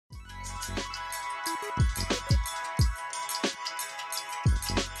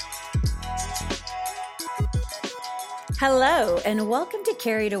Hello, and welcome to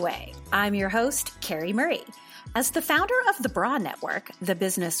Carried Away. I'm your host, Carrie Murray. As the founder of the BRA Network, the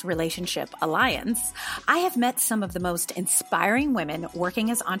Business Relationship Alliance, I have met some of the most inspiring women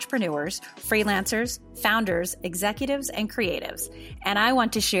working as entrepreneurs, freelancers, founders, executives, and creatives, and I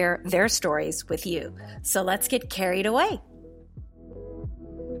want to share their stories with you. So let's get carried away.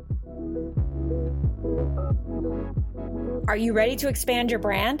 Are you ready to expand your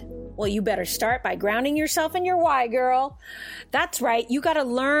brand? Well, you better start by grounding yourself in your why, girl. That's right. You got to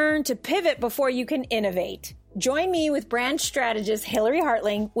learn to pivot before you can innovate. Join me with brand strategist Hillary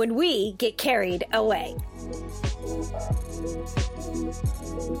Hartling when we get carried away.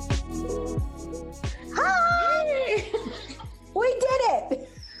 Hi! We did it.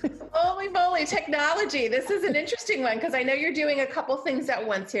 Holy moly, technology. This is an interesting one because I know you're doing a couple things at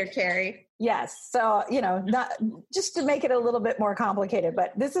once here, Carrie. Yes. So, not just to make it a little bit more complicated,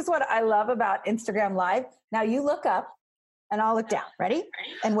 but this is what I love about Instagram Live. Now you look up and I'll look down. Ready?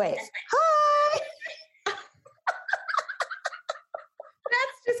 And wave. Hi. That's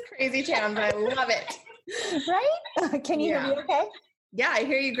just crazy town, but I love it. Right? Can you hear me okay? Yeah, I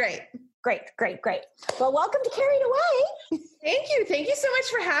hear you great. Great. Well, welcome to Carried Away. Thank you. Thank you so much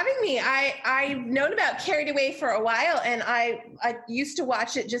for having me. I've known about Carried Away for a while, and I used to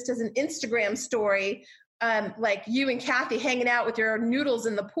watch it just as an Instagram story, like you and Kathy hanging out with your noodles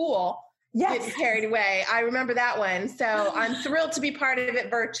in the pool. Yes. Getting carried away. I remember that one. So I'm thrilled to be part of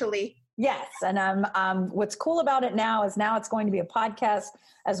it virtually. Yes. And what's cool about it now is it's going to be a podcast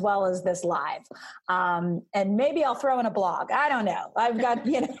as well as this live. And maybe I'll throw in a blog. I don't know. I've got,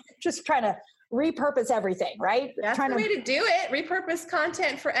 just trying to repurpose everything, right? That's the way to do it. Repurpose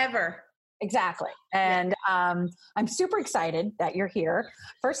content forever. Exactly. And I'm super excited that you're here.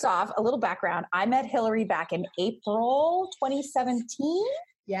 First off, a little background. I met Hillary back in April 2017.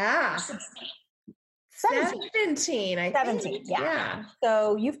 Yeah. 17, I think. Yeah.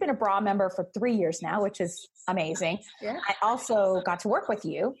 So you've been a BRA member for 3 years now, which is amazing. Yeah. I also got to work with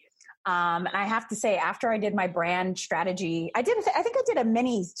you. And I have to say, after I did my brand strategy, I think I did a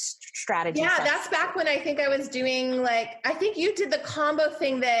mini strategy. Yeah, session. that's back when I think I was doing I think you did the combo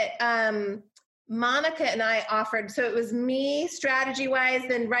thing that Monica and I offered. So it was me strategy wise,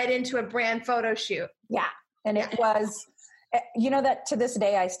 then right into a brand photo shoot. Yeah. And it was, that to this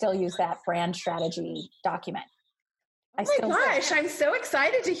day, I still use that brand strategy document. Oh my gosh, I'm so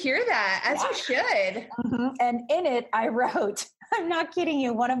excited to hear that, as you should. Mm-hmm. And in it, I wrote, I'm not kidding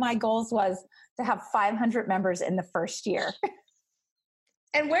you, one of my goals was to have 500 members in the first year.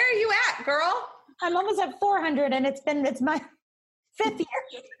 And where are you at, girl? I'm almost at 400, and it's my 5th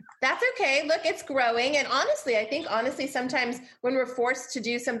year. That's okay. Look, it's growing. And I think sometimes when we're forced to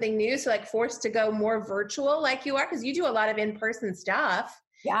do something new, so forced to go more virtual like you are, because you do a lot of in-person stuff.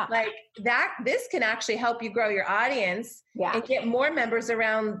 Yeah. This can actually help you grow your audience and get more members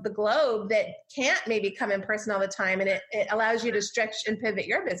around the globe that can't maybe come in person all the time. And it allows you to stretch and pivot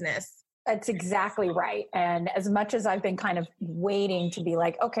your business. That's exactly right. And as much as I've been kind of waiting to be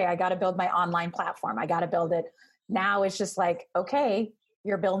okay, I got to build my online platform. I got to build it. Now it's just okay,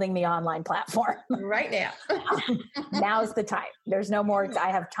 you're building the online platform right now. Now's the time. There's no more.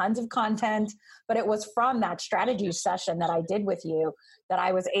 I have tons of content, but it was from that strategy session that I did with you that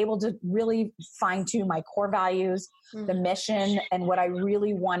I was able to really fine tune my core values, the mission, and what I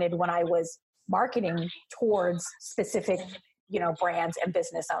really wanted when I was marketing towards specific, brands and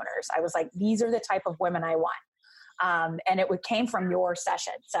business owners. I was these are the type of women I want. And it came from your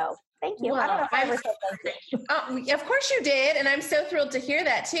session. So thank you. Well, I don't know if I ever said thank you. Of course you did. And I'm so thrilled to hear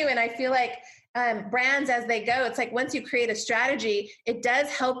that too. And I feel brands as they go, it's once you create a strategy, it does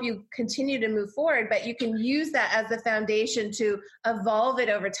help you continue to move forward, but you can use that as the foundation to evolve it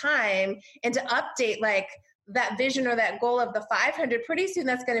over time and to update that vision or that goal of the 500. Pretty soon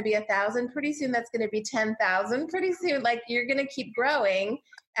that's going to be 1,000. Pretty soon that's going to be 10,000. Pretty soon, you're going to keep growing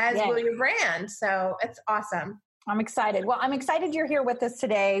as will your brand. So it's awesome. I'm excited. Well, I'm excited you're here with us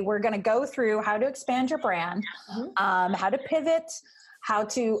today. We're going to go through how to expand your brand, how to pivot,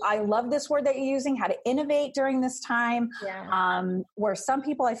 I love this word that you're using, how to innovate during this time, where some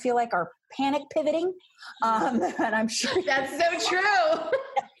people I feel are panic pivoting. And I'm sure that's so true.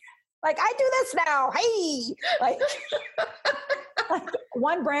 I do this now. Hey,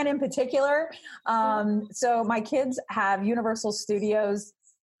 one brand in particular. So my kids have Universal Studios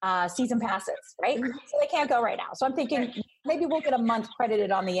season passes, right? So they can't go right now. So I'm thinking maybe we'll get a month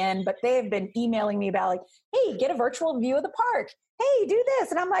credited on the end, but they have been emailing me about hey, get a virtual view of the park. Hey, do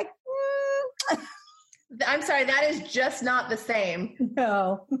this. And I'm I'm sorry, that is just not the same.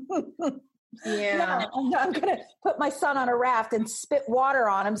 No. Yeah. No, I'm going to put my son on a raft and spit water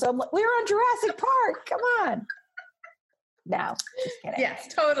on him. So we're on Jurassic Park. Come on. No, just kidding.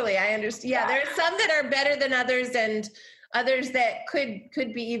 Yes, totally. I understand. Yeah, there are some that are better than others and others that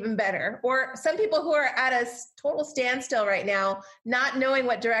could be even better. Or some people who are at a total standstill right now, not knowing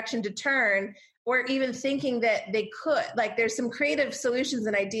what direction to turn, or even thinking that they could. Like there's some creative solutions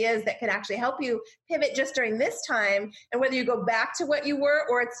and ideas that can actually help you pivot just during this time. And whether you go back to what you were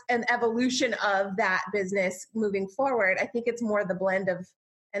or it's an evolution of that business moving forward, I think it's more the blend of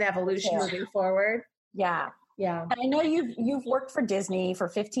an evolution moving forward. Yeah. Yeah. And I know you've worked for Disney for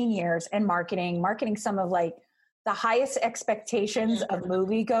 15 years in marketing some of like the highest expectations of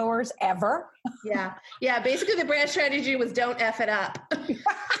moviegoers ever. Yeah. Yeah. Basically the brand strategy was don't F it up.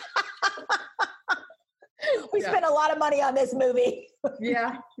 We spent a lot of money on this movie.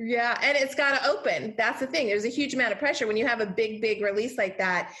 Yeah. And it's got to open. That's the thing. There's a huge amount of pressure when you have a big release like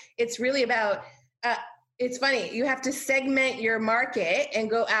that. It's really about, it's funny. You have to segment your market and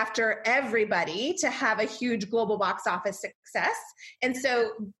go after everybody to have a huge global box office success. And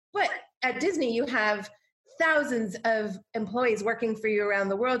so, but at Disney, you have thousands of employees working for you around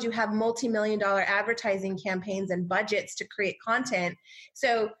the world. You have multi-million-dollar advertising campaigns and budgets to create content.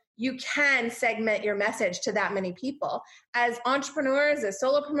 So you can segment your message to that many people. As entrepreneurs, as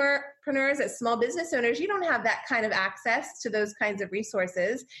solopreneurs, as small business owners, you don't have that kind of access to those kinds of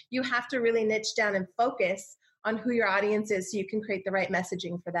resources. You have to really niche down and focus on who your audience is so you can create the right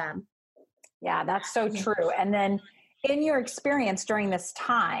messaging for them. Yeah, that's so true. And then in your experience during this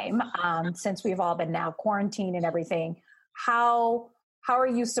time, since we've all been now quarantined and everything, how are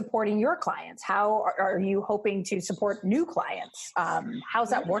you supporting your clients? How are you hoping to support new clients? How's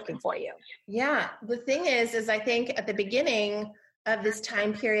that working for you? Yeah, the thing is I think at the beginning of this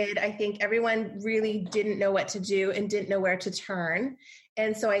time period, I think everyone really didn't know what to do and didn't know where to turn.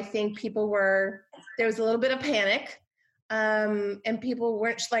 And so I think there was a little bit of panic. And people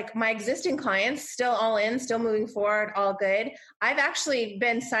weren't like my existing clients, still all in, still moving forward, all good. I've actually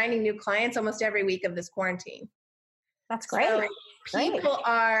been signing new clients almost every week of this quarantine. That's great. So people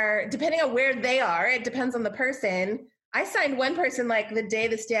are, depending on where they are, it depends on the person. I signed one person like the day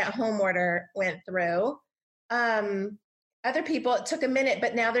the stay-at-home order went through. Other people, it took a minute,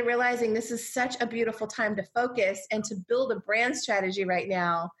 but now they're realizing this is such a beautiful time to focus and to build a brand strategy right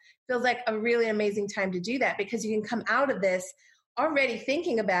now. Feels like a really amazing time to do that because you can come out of this already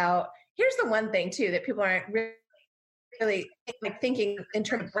thinking about, here's the one thing too, that people aren't really like thinking in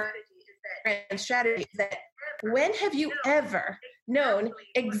terms of brand strategy, is that when have you ever known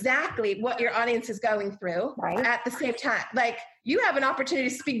exactly what your audience is going through at the same time? Like you have an opportunity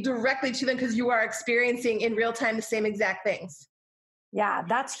to speak directly to them because you are experiencing in real time the same exact things. Yeah,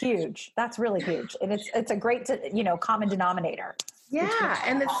 that's huge. That's really huge. And it's a great, common denominator. Yeah.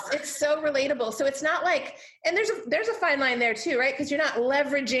 And it's so relatable. So it's not like, and there's a fine line there too, right? Because you're not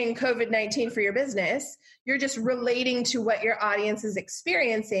leveraging COVID-19 for your business. You're just relating to what your audience is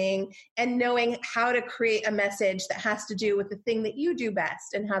experiencing and knowing how to create a message that has to do with the thing that you do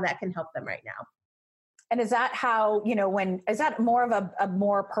best and how that can help them right now. And is that how, is that more of a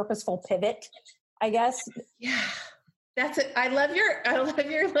more purposeful pivot, I guess? Yeah. That's it. I love your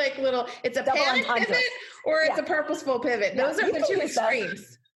like little, it's a double panic pivot or it's a purposeful pivot. Those are the two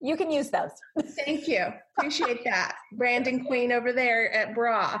extremes. You can use those. Thank you. Appreciate that. Branding queen over there at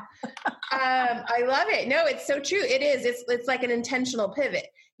Bra. I love it. No, it's so true. It is. It's like an intentional pivot.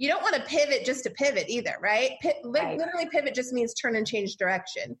 You don't want to pivot just to pivot either, right? Literally pivot just means turn and change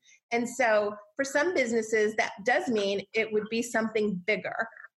direction. And so for some businesses, that does mean it would be something bigger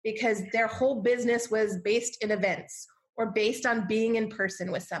because their whole business was based in events or based on being in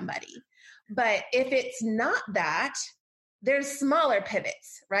person with somebody. But if it's not that, there's smaller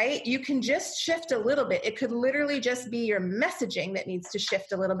pivots, right? You can just shift a little bit. It could literally just be your messaging that needs to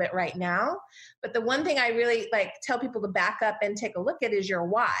shift a little bit right now. But the one thing I really like tell people to back up and take a look at is your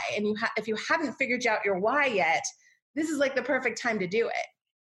why. And if you haven't figured out your why yet, this is like the perfect time to do it.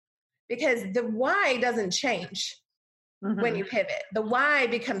 Because the why doesn't change when you pivot. The why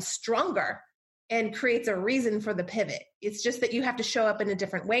becomes stronger and creates a reason for the pivot. It's just that you have to show up in a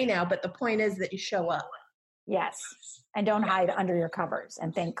different way now. But the point is that you show up. Yes. And don't hide under your covers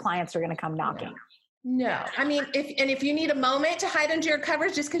and think clients are going to come knocking. No. I mean, if you need a moment to hide under your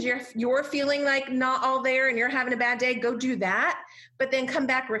covers just because you're feeling like not all there and you're having a bad day, go do that. But then come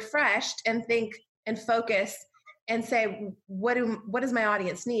back refreshed and think and focus and say, what does my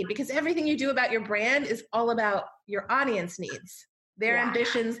audience need? Because everything you do about your brand is all about your audience needs, their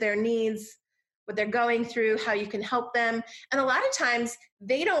ambitions, their needs, what they're going through, how you can help them. And a lot of times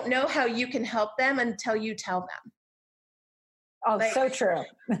they don't know how you can help them until you tell them. Oh, so true.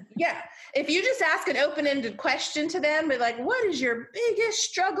 Yeah. If you just ask an open-ended question to them, but like, what is your biggest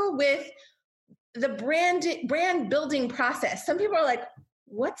struggle with the brand building process. Some people are like,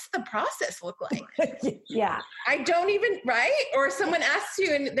 what's the process look like? Yeah. I don't even, right? Or someone asks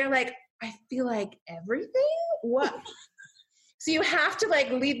you and they're like, I feel like everything? What? So you have to like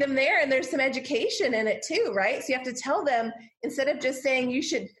lead them there, and there's some education in it too, right? So you have to tell them, instead of just saying you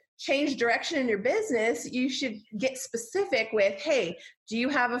should change direction in your business, you should get specific with, hey, do you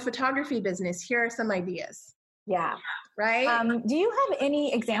have a photography business? Here are some ideas. Yeah. Right. Do you have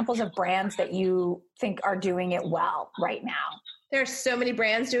any examples of brands that you think are doing it well right now? There are so many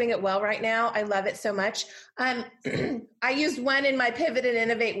brands doing it well right now. I love it so much. I used one in my Pivot and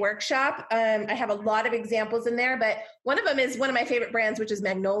Innovate workshop. I have a lot of examples in there, but one of them is one of my favorite brands, which is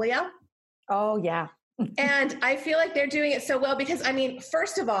Magnolia. Oh, yeah. And I feel like they're doing it so well because, I mean,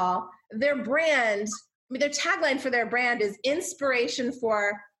 first of all, their brand, their tagline for their brand is inspiration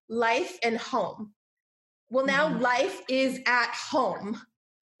for life and home. Well, now life is at home,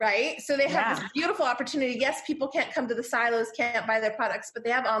 right? So they have this beautiful opportunity. Yes, people can't come to the silos, can't buy their products, but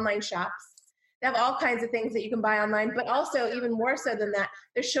they have online shops. They have all kinds of things that you can buy online, but also even more so than that,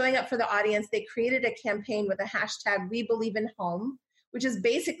 they're showing up for the audience. They created a campaign with a hashtag, We Believe in Home, which is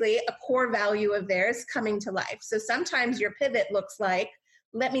basically a core value of theirs coming to life. So sometimes your pivot looks like,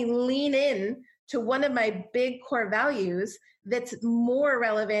 let me lean in to one of my big core values that's more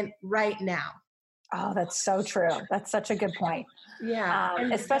relevant right now. Oh, that's so true. That's such a good point. Yeah.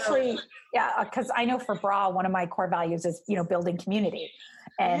 Especially, because I know for Bra, one of my core values is, building community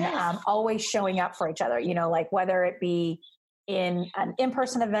and always showing up for each other, like whether it be in an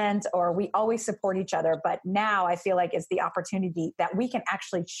in-person event or we always support each other. But now I feel like it's the opportunity that we can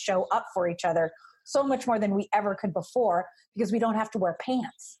actually show up for each other so much more than we ever could before, because we don't have to wear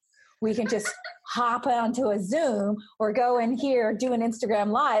pants. We can just hop onto a Zoom or go in here, do an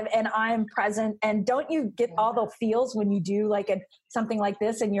Instagram live, and I'm present. And don't you get all the feels when you do like something like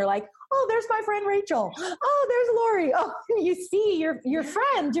this and you're like, oh, there's my friend Rachel. Oh, there's Lori. Oh, you see your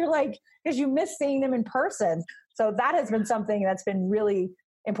friend. You're like, because you miss seeing them in person. So that has been something that's been really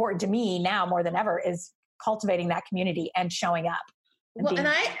important to me now more than ever, is cultivating that community and showing up. And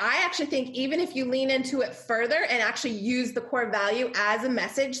I actually think even if you lean into it further and actually use the core value as a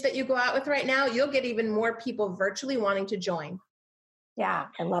message that you go out with right now, you'll get even more people virtually wanting to join. Yeah,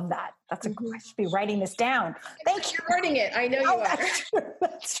 I love that. I should be writing this down. Thank you. You're recording it. I know you are.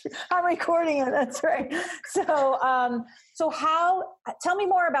 That's true. I'm recording it. That's right. So, tell me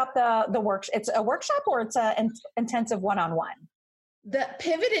more about the work. It's a workshop or it's an intensive one-on-one? The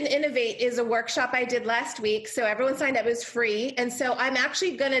Pivot and Innovate is a workshop I did last week. So everyone signed up. It was free. And so I'm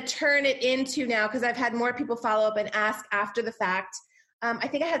actually going to turn it into now, because I've had more people follow up and ask after the fact. I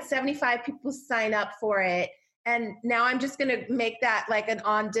think I had 75 people sign up for it. And now I'm just going to make that like an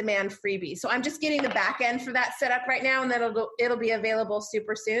on-demand freebie. So I'm just getting the back end for that set up right now, and then it'll be available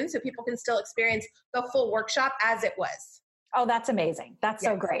super soon, so people can still experience the full workshop as it was. Oh, that's amazing. That's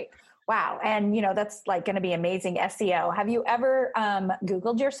so great. Wow. And, that's like going to be amazing SEO. Have you ever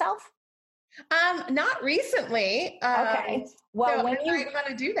Googled yourself? Not recently. Okay. Well, so when you want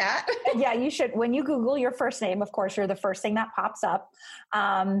to do that, yeah, you should. When you Google your first name, of course, you're the first thing that pops up.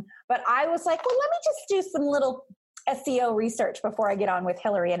 But I was like, well, let me just do some little SEO research before I get on with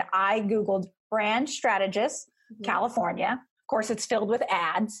Hillary. And I Googled brand strategist, California. Of course, it's filled with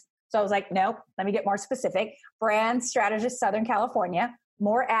ads. So I was like, nope, let me get more specific. Brand strategist, Southern California.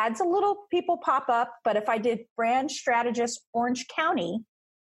 More ads, a little people pop up. But if I did brand strategist, Orange County,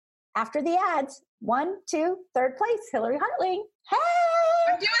 after the ads, 1, 2, 3rd place, Hillary Hartling. Hey!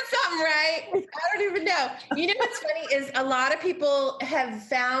 I'm doing something right. I don't even know. You know what's funny is a lot of people have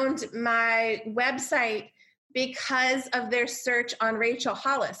found my website because of their search on Rachel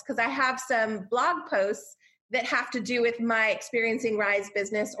Hollis, because I have some blog posts that have to do with my experiencing Rise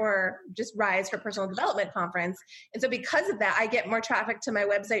business, or just Rise for Personal Development conference. And so because of that, I get more traffic to my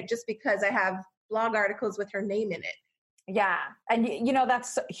website just because I have blog articles with her name in it. Yeah. And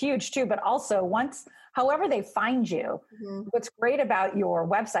that's huge too, but also however they find you, what's great about your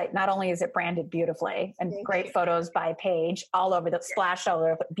website, not only is it branded beautifully and great photos by page all over the splash, all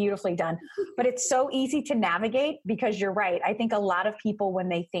over, beautifully done, but it's so easy to navigate, because you're right. I think a lot of people, when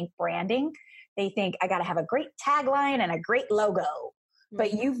they think branding, they think I got to have a great tagline and a great logo,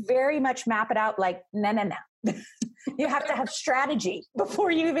 but you very much map it out like, no. You have to have strategy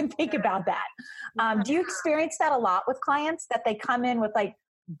before you even think about that. Do you experience that a lot with clients, that they come in with like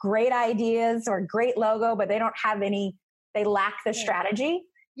great ideas or great logo, but they don't have they lack the strategy?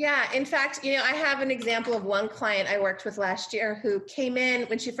 Yeah. In fact, I have an example of one client I worked with last year who came in.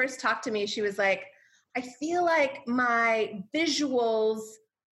 When she first talked to me, she was like, I feel like my visuals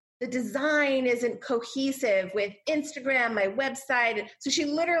the design isn't cohesive with Instagram, my website. So she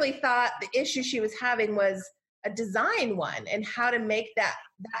literally thought the issue she was having was a design one and how to make that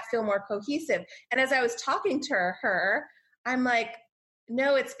feel more cohesive. And as I was talking to her, I'm like,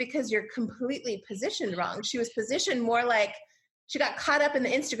 no, it's because you're completely positioned wrong. She was positioned more like, she got caught up in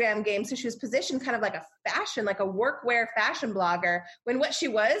the Instagram game. So she was positioned kind of like a fashion, like a workwear fashion blogger, when what she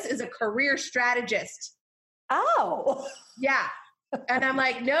was is a career strategist. Oh. Yeah. And I'm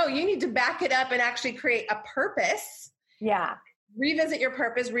like, no, you need to back it up and actually create a purpose. Yeah. Revisit your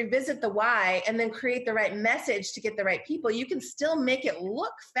purpose, revisit the why, and then create the right message to get the right people. You can still make it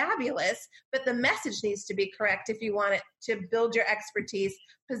look fabulous, but the message needs to be correct if you want it to build your expertise,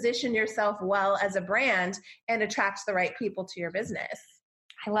 position yourself well as a brand, and attract the right people to your business.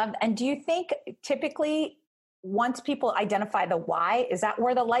 I love that. And do you think typically once people identify the why, is that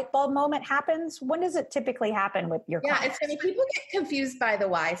where the light bulb moment happens? When does it typically happen with your clients? It's funny. People get confused by the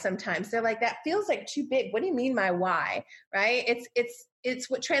why sometimes. They're like, that feels like too big. What do you mean by why? Right? It's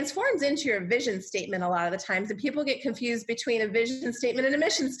what transforms into your vision statement a lot of the times. And people get confused between a vision statement and a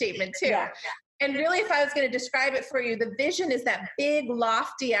mission statement too. Yeah. And really, if I was going to describe it for you, the vision is that big,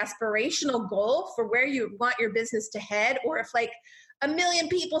 lofty, aspirational goal for where you want your business to head. Or if like 1 million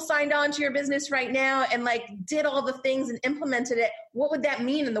people signed on to your business right now and like did all the things and implemented it, what would that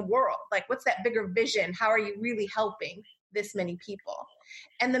mean in the world? Like, what's that bigger vision? How are you really helping this many people?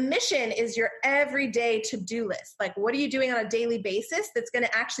 And the mission is your everyday to-do list. Like, what are you doing on a daily basis that's going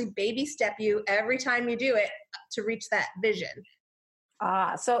to actually baby step you every time you do it to reach that vision?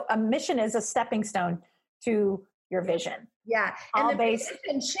 So a mission is a stepping stone to your vision. Yeah. And the vision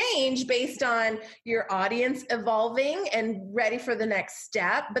can change based on your audience evolving and ready for the next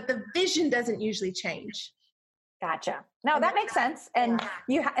step, but the vision doesn't usually change. Gotcha. No, that makes sense. And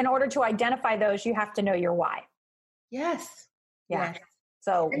you, in order to identify those, you have to know your why. Yes. Yeah. Yes.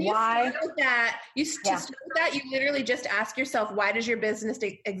 So and why? You start with that, you literally just ask yourself, why does your business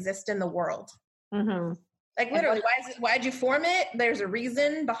exist in the world? Mm-hmm. Like literally, why did you form it? There's a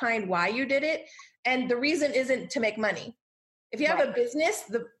reason behind why you did it. And the reason isn't to make money. If you have a business,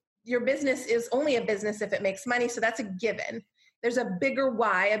 your business is only a business if it makes money. So that's a given. There's a bigger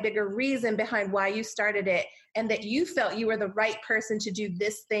why, a bigger reason behind why you started it, and that you felt you were the right person to do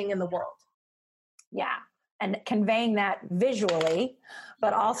this thing in the world. Yeah. And conveying that visually,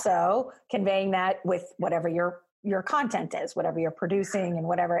 but also conveying that with whatever your content is, whatever you're producing and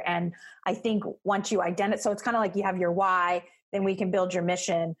whatever. And I think once you identify, so it's kind of like you have your why, then we can build your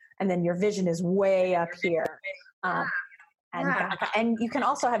mission, and then your vision is way up here. And you can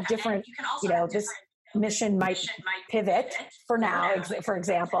also have different, this mission might pivot for now, for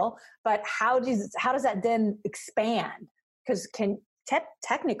example, but how does that then expand? Because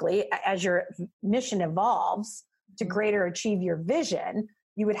technically, as your mission evolves to greater achieve your vision,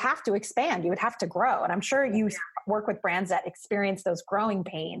 you would have to expand, you would have to grow. And I'm sure you work with brands that experience those growing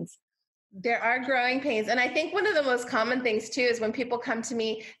pains. There are growing pains. And I think one of the most common things too is when people come to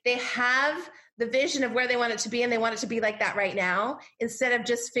me, they have the vision of where they want it to be and they want it to be like that right now, instead of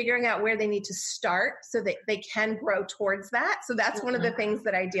just figuring out where they need to start so that they can grow towards that. So that's one of the things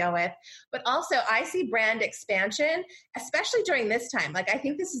that I deal with. But also I see brand expansion, especially during this time. Like, I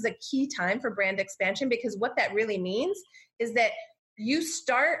think this is a key time for brand expansion, because what that really means is that you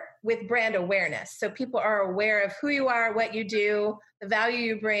start with brand awareness. So people are aware of who you are, what you do, the value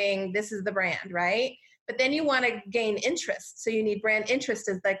you bring. This is the brand, right? But then you want to gain interest. So you need brand interest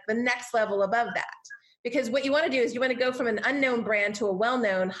as like the next level above that. Because what you want to do is you want to go from an unknown brand to a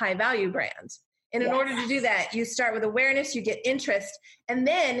well-known, high-value brand. And in order to do that, you start with awareness, you get interest, and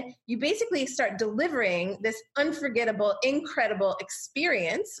then you basically start delivering this unforgettable, incredible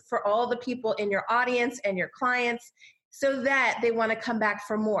experience for all the people in your audience and your clients, so that they want to come back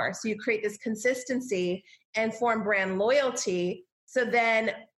for more. So you create this consistency and form brand loyalty. So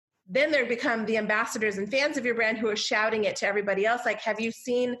then they become the ambassadors and fans of your brand who are shouting it to everybody else. Like, have you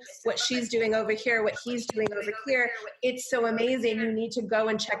seen what she's doing over here, what he's doing over here? It's so amazing. You need to go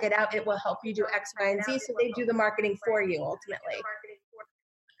and check it out. It will help you do X, Y, and Z. So they do the marketing for you ultimately.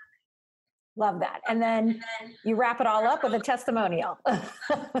 Love that. And then you wrap it all up with a testimonial. 100%.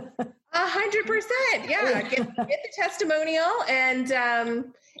 Yeah. Get the testimonial. And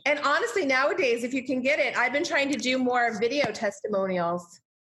honestly, nowadays, if you can get it, I've been trying to do more video testimonials.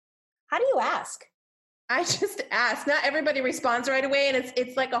 How do you ask? I just ask. Not everybody responds right away. And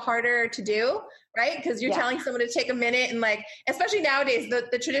it's like a harder to do, right? Because you're telling someone to take a minute, and like, especially nowadays,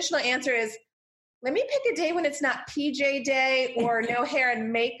 the traditional answer is, let me pick a day when it's not PJ day or no hair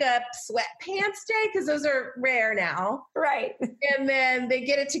and makeup sweatpants day, because those are rare now. Right. And then they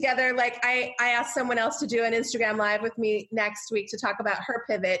get it together. Like I asked someone else to do an Instagram live with me next week to talk about her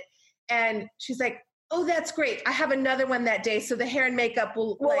pivot. And she's like, oh, that's great. I have another one that day. So the hair and makeup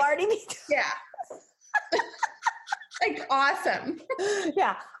will already be. Yeah. Like, awesome.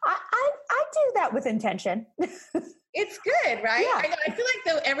 Yeah. I do that with intention. It's good, right? Yeah. I feel like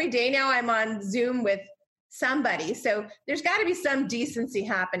though every day now I'm on Zoom with somebody. So there's got to be some decency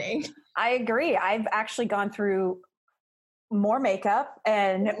happening. I agree. I've actually gone through more makeup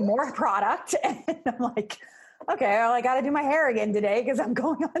and more product. And I'm like, okay, well, I got to do my hair again today because I'm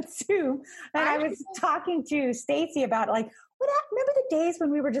going on Zoom. And I was talking to Stacy about like, remember the days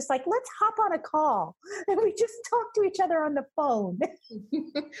when we were just like, let's hop on a call and we just talk to each other on the phone.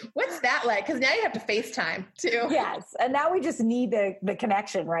 What's that like? Because now you have to FaceTime too. Yes. And now we just need the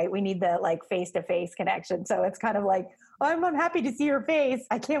connection, right? We need the like face-to-face connection. So it's kind of like, I'm happy to see your face.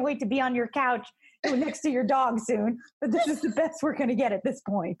 I can't wait to be on your couch next to your dog soon. But this is the best we're going to get at this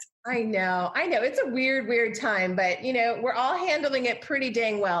point. I know. It's a weird time, but we're all handling it pretty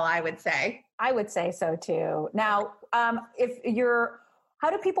dang well, I would say. I would say so too. Now, how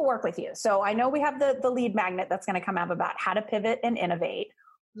do people work with you? So I know we have the lead magnet that's going to come up about how to pivot and innovate.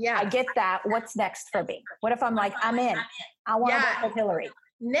 Yeah. I get that. What's next for me? What if I'm like, I'm in, I want to work with Hillary.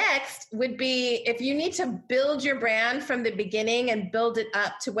 Next would be if you need to build your brand from the beginning and build it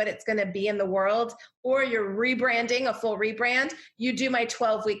up to what it's going to be in the world, or you're rebranding, a full rebrand, you do my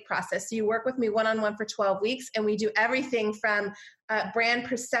 12-week process. So you work with me one-on-one for 12 weeks, and we do everything from brand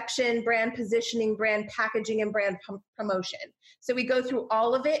perception, brand positioning, brand packaging, and brand promotion. So we go through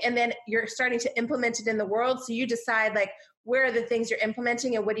all of it, and then you're starting to implement it in the world. So you decide like, where are the things you're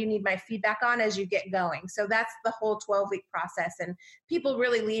implementing and what do you need my feedback on as you get going? So that's the whole 12-week process. And people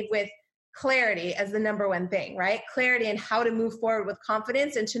really lead with clarity as the number one thing, right? Clarity and how to move forward with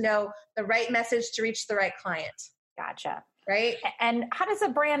confidence and to know the right message to reach the right client. Gotcha. Right? And how does a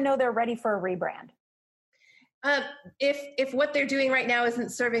brand know they're ready for a rebrand? If what they're doing right now isn't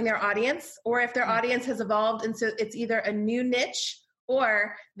serving their audience, or if their audience has evolved and so it's either a new niche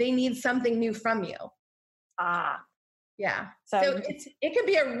or they need something new from you. Yeah. So it could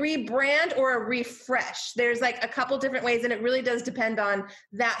be a rebrand or a refresh. There's like a couple different ways, and it really does depend on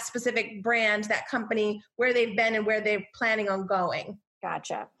that specific brand, that company, where they've been and where they're planning on going.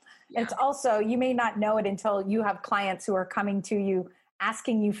 Gotcha. Yeah. It's also, you may not know it until you have clients who are coming to you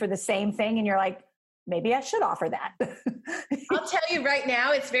asking you for the same thing. And you're like, maybe I should offer that. I'll tell you right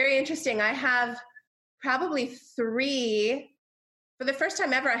now, it's very interesting. I have probably for the first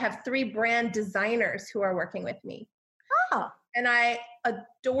time ever, I have 3 brand designers who are working with me. And I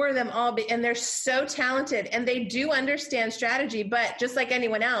adore them all, and they're so talented and they do understand strategy, but just like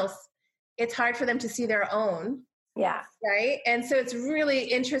anyone else, it's hard for them to see their own. Yeah. Right. And so it's really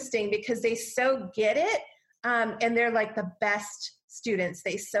interesting because they so get it. And they're like the best students.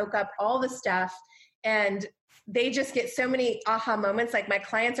 They soak up all the stuff and they just get so many aha moments. Like my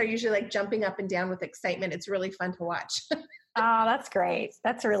clients are usually like jumping up and down with excitement. It's really fun to watch. Oh, that's great.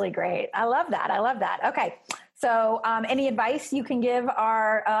 That's really great. I love that. Okay. So any advice you can give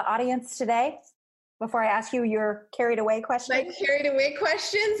our audience today before I ask you your carried away question? My carried away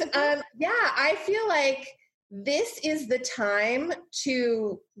questions? I feel like this is the time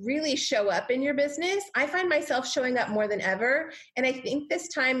to really show up in your business. I find myself showing up more than ever. And I think this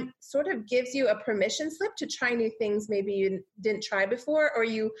time sort of gives you a permission slip to try new things maybe you didn't try before, or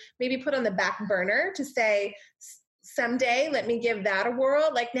you maybe put on the back burner to say, someday, let me give that a whirl.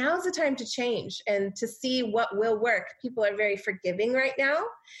 Like now is the time to change and to see what will work. People are very forgiving right now.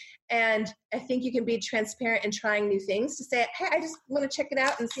 And I think you can be transparent in trying new things to say, hey, I just want to check it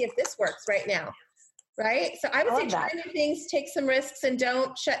out and see if this works right now. Right? So I would say try new things, take some risks, and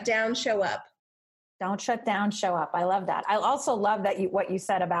don't shut down, show up. Don't shut down, show up. I love that. I also love that what you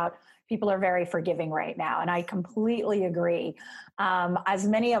said about people are very forgiving right now. And I completely agree. As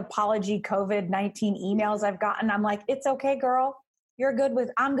many apology COVID-19 emails I've gotten, I'm like, it's okay, girl. You're good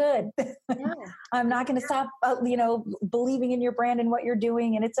I'm good. Yeah. I'm not going to stop, believing in your brand and what you're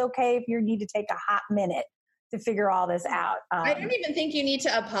doing. And it's okay if you need to take a hot minute to figure all this out. I don't even think you need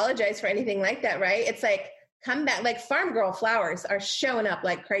to apologize for anything like that, right? It's like, come back. Like Farm Girl flowers are showing up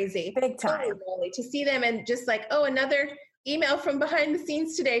like crazy. Big time. To see them and just like, oh, another email from behind the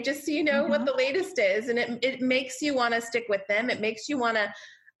scenes today, just so you know what the latest is. And it makes you want to stick with them. It makes you want to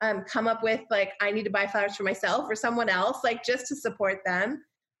come up with like, I need to buy flowers for myself or someone else, like just to support them.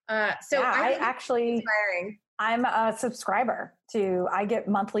 I'm a subscriber I get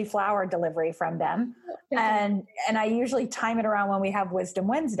monthly flower delivery from them. And I usually time it around when we have Wisdom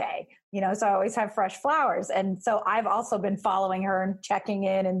Wednesday, so I always have fresh flowers. And so I've also been following her and checking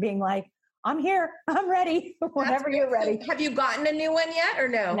in and being like, I'm here, I'm ready, whenever you're ready. So have you gotten a new one yet or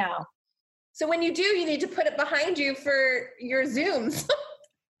no? No. So when you do, you need to put it behind you for your Zooms.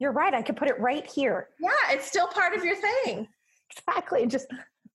 You're right. I could put it right here. Yeah, it's still part of your thing. Exactly. Just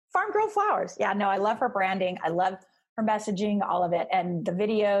farm girl flowers. Yeah, no, I love her branding. I love her messaging, all of it, and the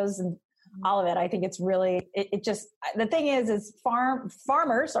videos and all of it. I think it's really, it just, the thing is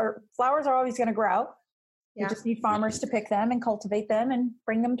flowers are always going to grow. You just need farmers to pick them and cultivate them and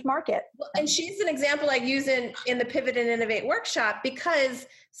bring them to market. Well, and she's an example I use in the Pivot and Innovate workshop, because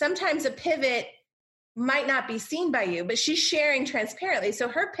sometimes a pivot might not be seen by you, but she's sharing transparently. So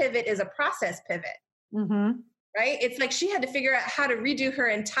her pivot is a process pivot, right? It's like she had to figure out how to redo her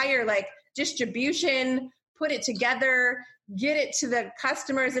entire distribution, put it together, get it to the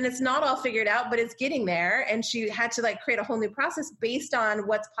customers, and it's not all figured out, but it's getting there. And she had to create a whole new process based on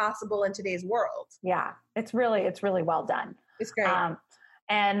what's possible in today's world. Yeah, it's really well done. It's great.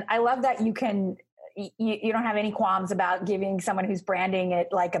 And I love that you don't have any qualms about giving someone who's branding it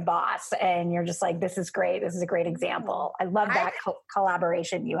like a boss, and you're just like, this is great. This is a great example. I love that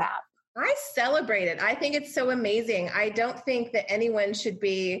collaboration you have. I celebrate it. I think it's so amazing. I don't think that anyone should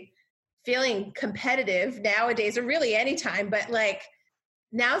be feeling competitive nowadays, or really anytime, but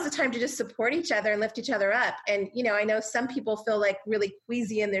now's the time to just support each other and lift each other up. And, I know some people feel really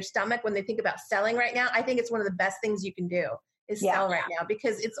queasy in their stomach when they think about selling right now. I think it's one of the best things you can do is sell right now,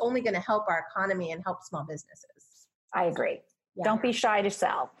 because it's only going to help our economy and help small businesses. I agree. Yeah. Don't be shy to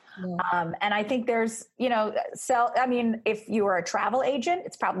sell. Yeah. And I think there's, if you are a travel agent,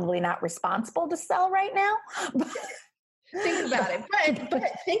 it's probably not responsible to sell right now. Think about it.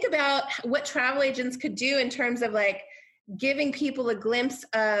 But think about what travel agents could do in terms of giving people a glimpse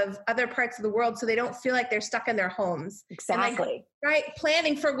of other parts of the world so they don't feel like they're stuck in their homes. Exactly. Right.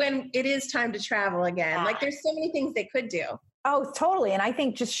 Planning for when it is time to travel again. Yeah. There's so many things they could do. Oh, totally. And I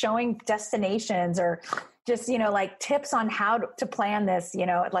think just showing destinations or just, tips on how to plan this,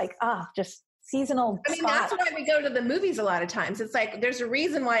 just seasonal spots. That's why we go to the movies a lot of times. It's there's a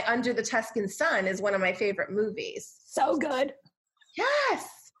reason why Under the Tuscan Sun is one of my favorite movies. So good. Yes.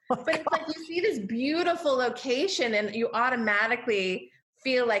 But it's you see this beautiful location and you automatically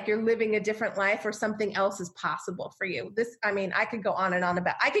feel like you're living a different life or something else is possible for you. I could go on and on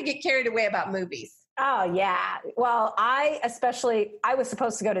I could get carried away about movies. Oh yeah. Well, I was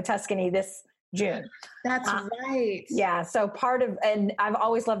supposed to go to Tuscany this June. That's right. Yeah. So and I've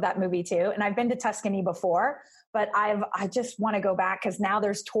always loved that movie too. And I've been to Tuscany before, but I just want to go back because now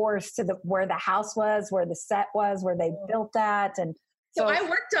there's tours to where the house was, where the set was, where they built that. And so I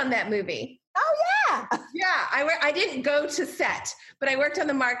worked on that movie. Oh yeah. Yeah. I didn't go to set, but I worked on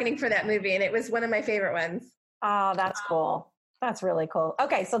the marketing for that movie and it was one of my favorite ones. Oh, that's cool. That's really cool.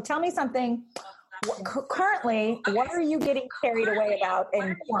 Okay. So tell me something. Currently, what are you getting carried away about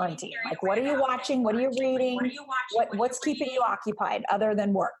in quarantine? What are you watching? What are you reading? What's keeping you occupied other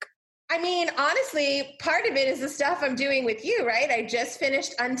than work? Honestly, part of it is the stuff I'm doing with you, right? I just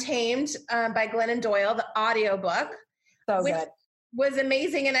finished Untamed by Glennon Doyle, the audiobook. So good. Was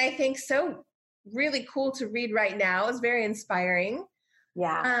amazing. And I think so really cool to read right now. It's very inspiring.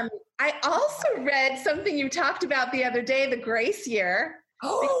 Yeah. I also read something you talked about the other day, The Grace Year.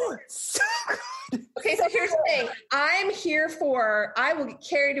 Oh, so good. Okay, so here's the thing. I will get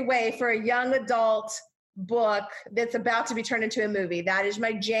carried away for a young adult book that's about to be turned into a movie. That is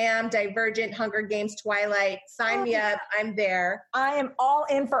my jam. Divergent, Hunger Games, Twilight. Sign me up. I'm there. I am all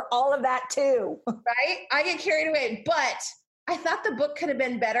in for all of that too. Right? I get carried away, but I thought the book could have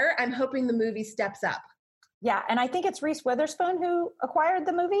been better. I'm hoping the movie steps up. Yeah, and I think it's Reese Witherspoon who acquired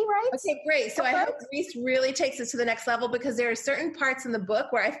the movie, right? Okay, great. So I hope Reese really takes it to the next level because there are certain parts in the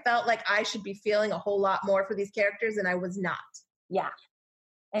book where I felt like I should be feeling a whole lot more for these characters and I was not. Yeah.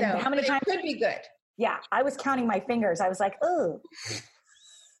 And how many times? It could be good. Yeah, I was counting my fingers. I was like, oh,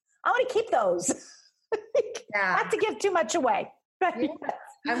 I want to keep those. Not to give too much away. Yeah,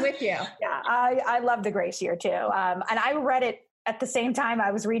 I'm with you. Yeah, I love The Grace Year too. And I read it at the same time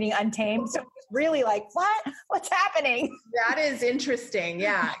I was reading Untamed. So it was really like, what's happening? That is interesting.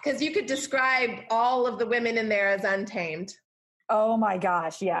 Yeah. Because you could describe all of the women in there as untamed. Oh my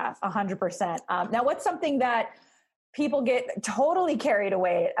gosh. Yeah. 100%. Now what's something that people get totally carried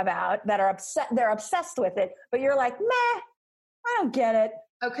away about that are they're obsessed with it, but you're like, meh, I don't get it.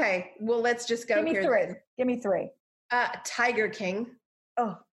 Okay. Well, let's just go. Give me three. Tiger King.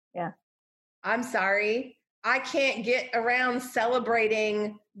 Oh yeah. I'm sorry. I can't get around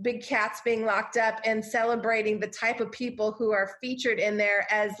celebrating big cats being locked up and celebrating the type of people who are featured in there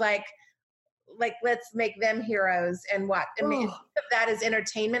as like let's make them heroes and what. I mean, think of that as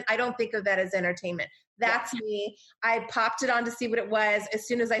entertainment. I don't think of that as entertainment. That's me. I popped it on to see what it was. As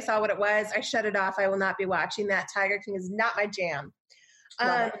soon as I saw what it was, I shut it off. I will not be watching that. Tiger King is not my jam.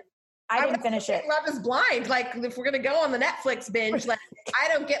 I didn't finish it. Love is Blind. Like, if we're going to go on the Netflix binge, like, I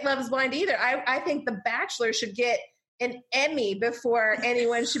don't get Love is Blind either. I think The Bachelor should get an Emmy before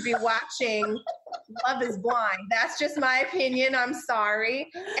anyone should be watching Love is Blind. That's just my opinion. I'm sorry.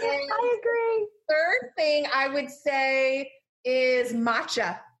 And I agree. Third thing I would say is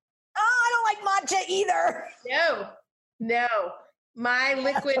matcha. Oh, I don't like matcha either. No. My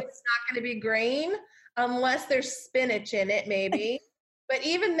liquid is not going to be green unless there's spinach in it, maybe. But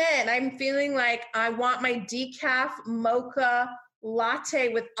even then, I'm feeling like I want my decaf mocha latte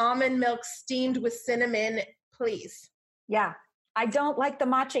with almond milk steamed with cinnamon, please. Yeah. I don't like the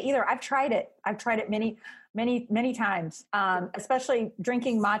matcha either. I've tried it many, many, many times, especially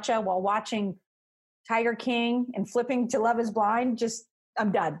drinking matcha while watching Tiger King and flipping to Love is Blind.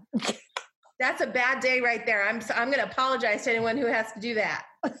 I'm done. That's a bad day right there. I'm going to apologize to anyone who has to do that.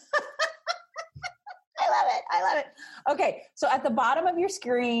 I love it. Okay. So at the bottom of your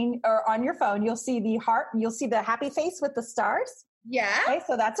screen or on your phone, you'll see the heart, you'll see the happy face with the stars. Yeah. Okay.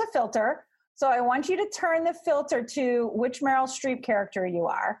 So that's a filter. So I want you to turn the filter to which Meryl Streep character you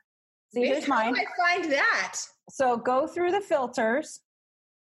are. See, here's mine. How do I find that? So go through the filters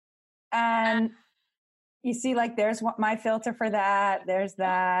and you see like there's my filter for that. There's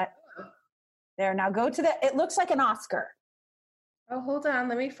that. There. Now go to it looks like an Oscar. Oh, hold on.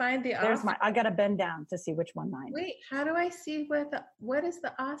 Let me find the Oscar. There's mine. I got to bend down to see which one mine. Wait, how do I see what is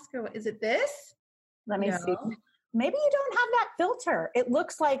the Oscar? Is it this? Let me see. Maybe you don't have that filter. It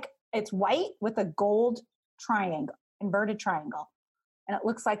looks like it's white with a gold triangle, inverted triangle. And it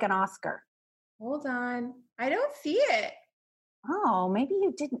looks like an Oscar. Hold on. I don't see it. Oh, maybe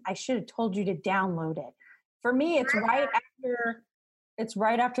you didn't. I should have told you to download it. For me, it's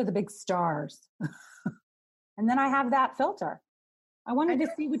right after the big stars. And then I have that filter. I wanted to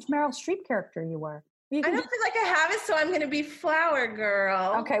see which Meryl Streep character you were. I don't feel like I have it, so I'm going to be Flower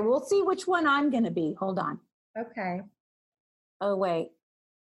Girl. Okay, we'll see which one I'm going to be. Hold on. Okay. Oh, wait.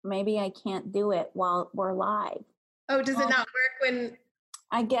 Maybe I can't do it while we're live. Oh, does it not work when...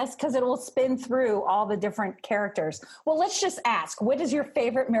 I guess because it will spin through all the different characters. Well, let's just ask, what is your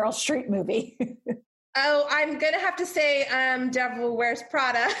favorite Meryl Streep movie? Oh, I'm going to have to say Devil Wears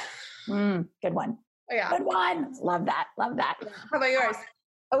Prada. Good one. Oh, yeah. Good one. Love that. How about yours?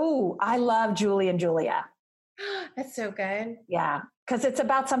 Oh, I love Julie and Julia. That's so good. Yeah, because it's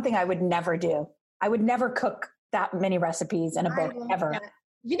about something I would never do. I would never cook that many recipes in a book, ever. That.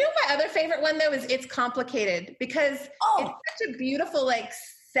 You know, my other favorite one, though, is It's Complicated, because it's such a beautiful, like,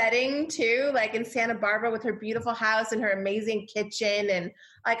 setting, too, like in Santa Barbara with her beautiful house and her amazing kitchen. And,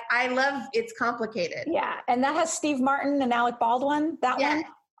 like, I love It's Complicated. Yeah, and that has Steve Martin and Alec Baldwin, that one.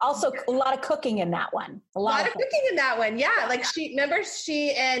 Also, a lot of cooking in that one. A lot of cooking in that one. Yeah. Like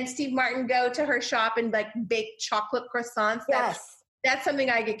she and Steve Martin go to her shop and like bake chocolate croissants. That's something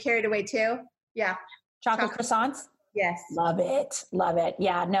I get carried away too. Yeah. Chocolate croissants? Yes. Love it.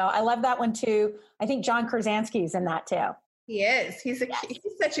 Yeah. No, I love that one too. I think John Krasinski's in that too. He is. He's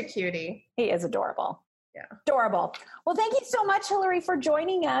such a cutie. He is adorable. Yeah. Adorable. Well, thank you so much, Hillary, for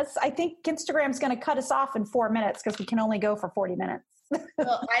joining us. I think Instagram's going to cut us off in 4 minutes because we can only go for 40 minutes.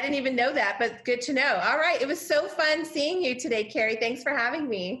 Well, I didn't even know that, but good to know. All right. It was so fun seeing you today, Carrie. Thanks for having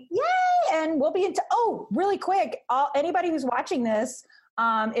me. Yay. And we'll be really quick. Anybody who's watching this,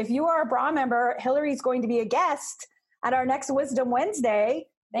 if you are a bra member, Hillary's going to be a guest at our next Wisdom Wednesday.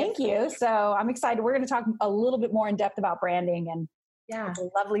 Thank you. So I'm excited. We're going to talk a little bit more in depth about branding and it's a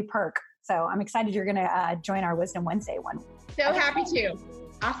lovely perk. So I'm excited you're going to join our Wisdom Wednesday one. So happy to.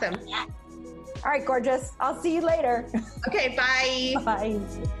 Awesome. Yeah. All right, gorgeous. I'll see you later. Okay, bye. Bye.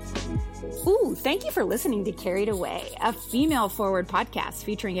 Ooh, thank you for listening to Carried Away, a female-forward podcast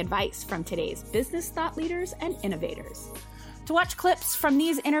featuring advice from today's business thought leaders and innovators. To watch clips from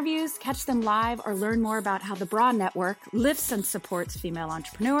these interviews, catch them live, or learn more about how the Bra Network lifts and supports female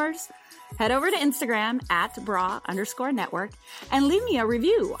entrepreneurs, head over to Instagram @bra_network and leave me a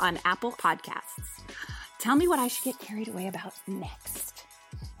review on Apple Podcasts. Tell me what I should get carried away about next.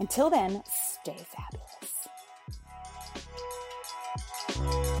 Until then, stay fabulous.